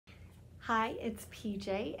Hi, it's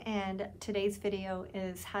PJ, and today's video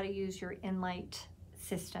is how to use your InLight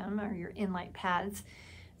system or your InLight pads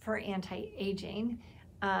for anti-aging.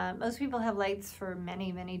 Most people have lights for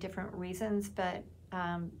many different reasons, but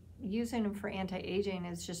using them for anti-aging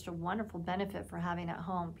is just a wonderful benefit for having at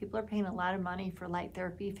home. People are paying a lot of money for light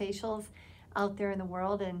therapy facials out there in the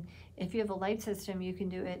world, and if you have a light system, you can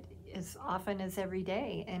do it as often as every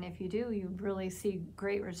day, and if you do, you really see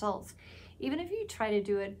great results. Even if you try to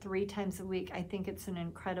do it 3 times a week, I think it's an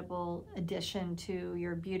incredible addition to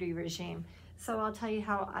your beauty regime. So I'll tell you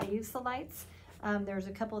how I use the lights. There's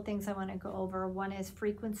a couple of things I want to go over. One is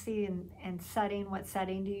frequency and setting. What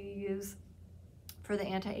setting do you use for the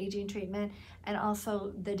anti-aging treatment? And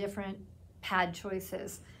also the different pad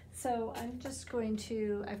choices. So I'm just going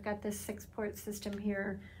to, I've got this 6-port system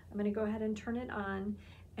here. I'm going to go ahead and turn it on.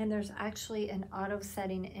 And there's actually an auto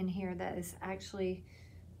setting in here that is actually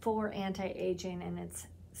for anti-aging, and it's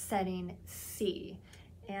setting C.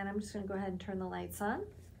 And I'm just going to go ahead and turn the lights on.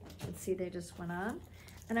 You can see they just went on.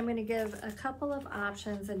 And I'm going to give a couple of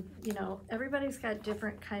options, and you know, everybody's got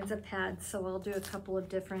different kinds of pads, so I'll do a couple of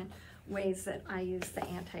different ways that I use the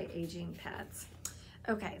anti-aging pads.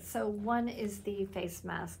 Okay, so one is the face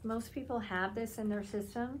mask. Most people have this in their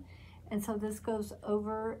system, and so this goes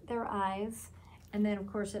over their eyes, and then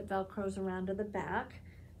of course it velcros around to the back.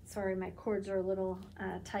 Sorry, my cords are a little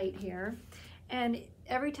tight here. And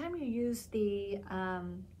every time you use the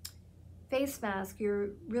face mask, you're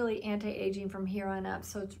really anti-aging from here on up.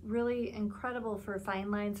 So it's really incredible for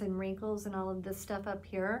fine lines and wrinkles and all of this stuff up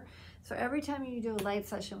here. So every time you do a light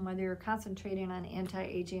session, whether you're concentrating on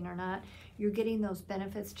anti-aging or not, you're getting those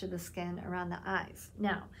benefits to the skin around the eyes.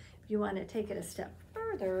 Now, if you want to take it a step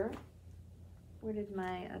further, where did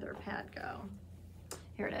my other pad go?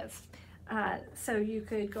 Here it is. So you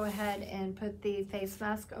could go ahead and put the face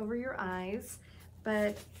mask over your eyes,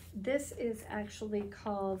 but this is actually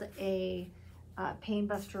called a Pain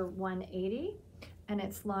Buster 180, and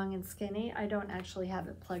it's long and skinny. I don't actually have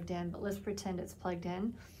it plugged in, but let's pretend it's plugged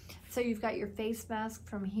in. So you've got your face mask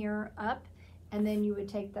from here up, and then you would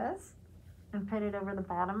take this and put it over the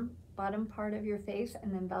bottom part of your face,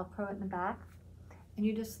 and then Velcro it in the back, and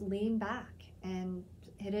you just lean back and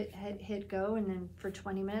hit go, and then for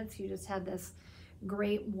 20 minutes you just have this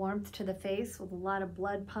great warmth to the face with a lot of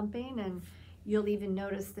blood pumping, and you'll even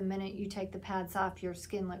notice the minute you take the pads off, your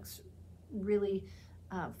skin looks really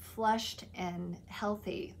flushed and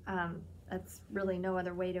healthy. That's really no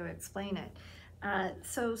other way to explain it.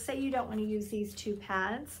 So say you don't want to use these 2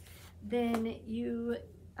 pads, then you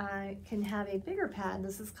can have a bigger pad.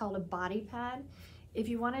 This is called a body pad. If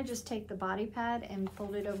you want to just take the body pad and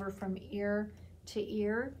fold it over from ear to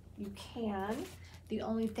ear, you can. The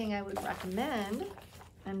only thing I would recommend,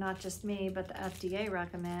 and not just me, but the FDA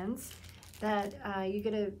recommends, that you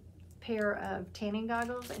get a pair of tanning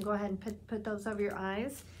goggles and go ahead and put those over your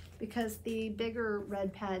eyes, because the bigger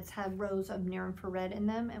red pads have rows of near infrared in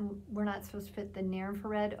them, and we're not supposed to put the near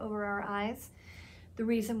infrared over our eyes. The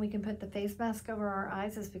reason we can put the face mask over our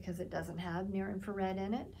eyes is because it doesn't have near infrared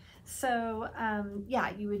in it. So yeah,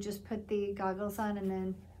 you would just put the goggles on and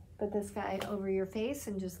then put this guy over your face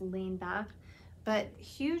and just lean back. But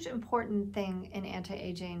huge important thing in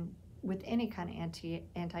anti-aging, with any kind of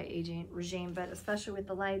anti-aging regime, but especially with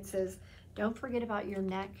the lights, is don't forget about your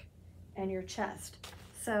neck and your chest.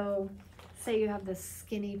 So say you have this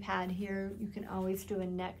skinny pad here, you can always do a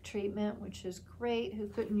neck treatment, which is great. Who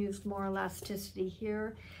couldn't use more elasticity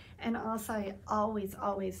here? And also I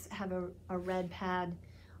always have a red pad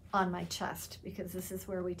on my chest, because this is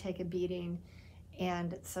where we take a beating.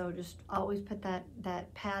 And so just always put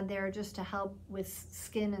that pad there just to help with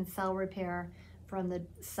skin and cell repair from the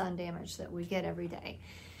sun damage that we get every day.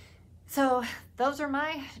 So those are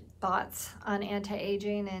my thoughts on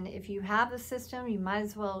anti-aging, and if you have the system, you might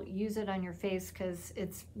as well use it on your face, because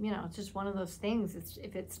it's, you know, it's just one of those things.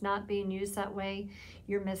 If it's not being used that way,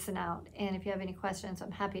 you're missing out. And if you have any questions,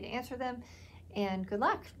 I'm happy to answer them, and good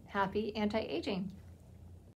luck. Happy anti-aging.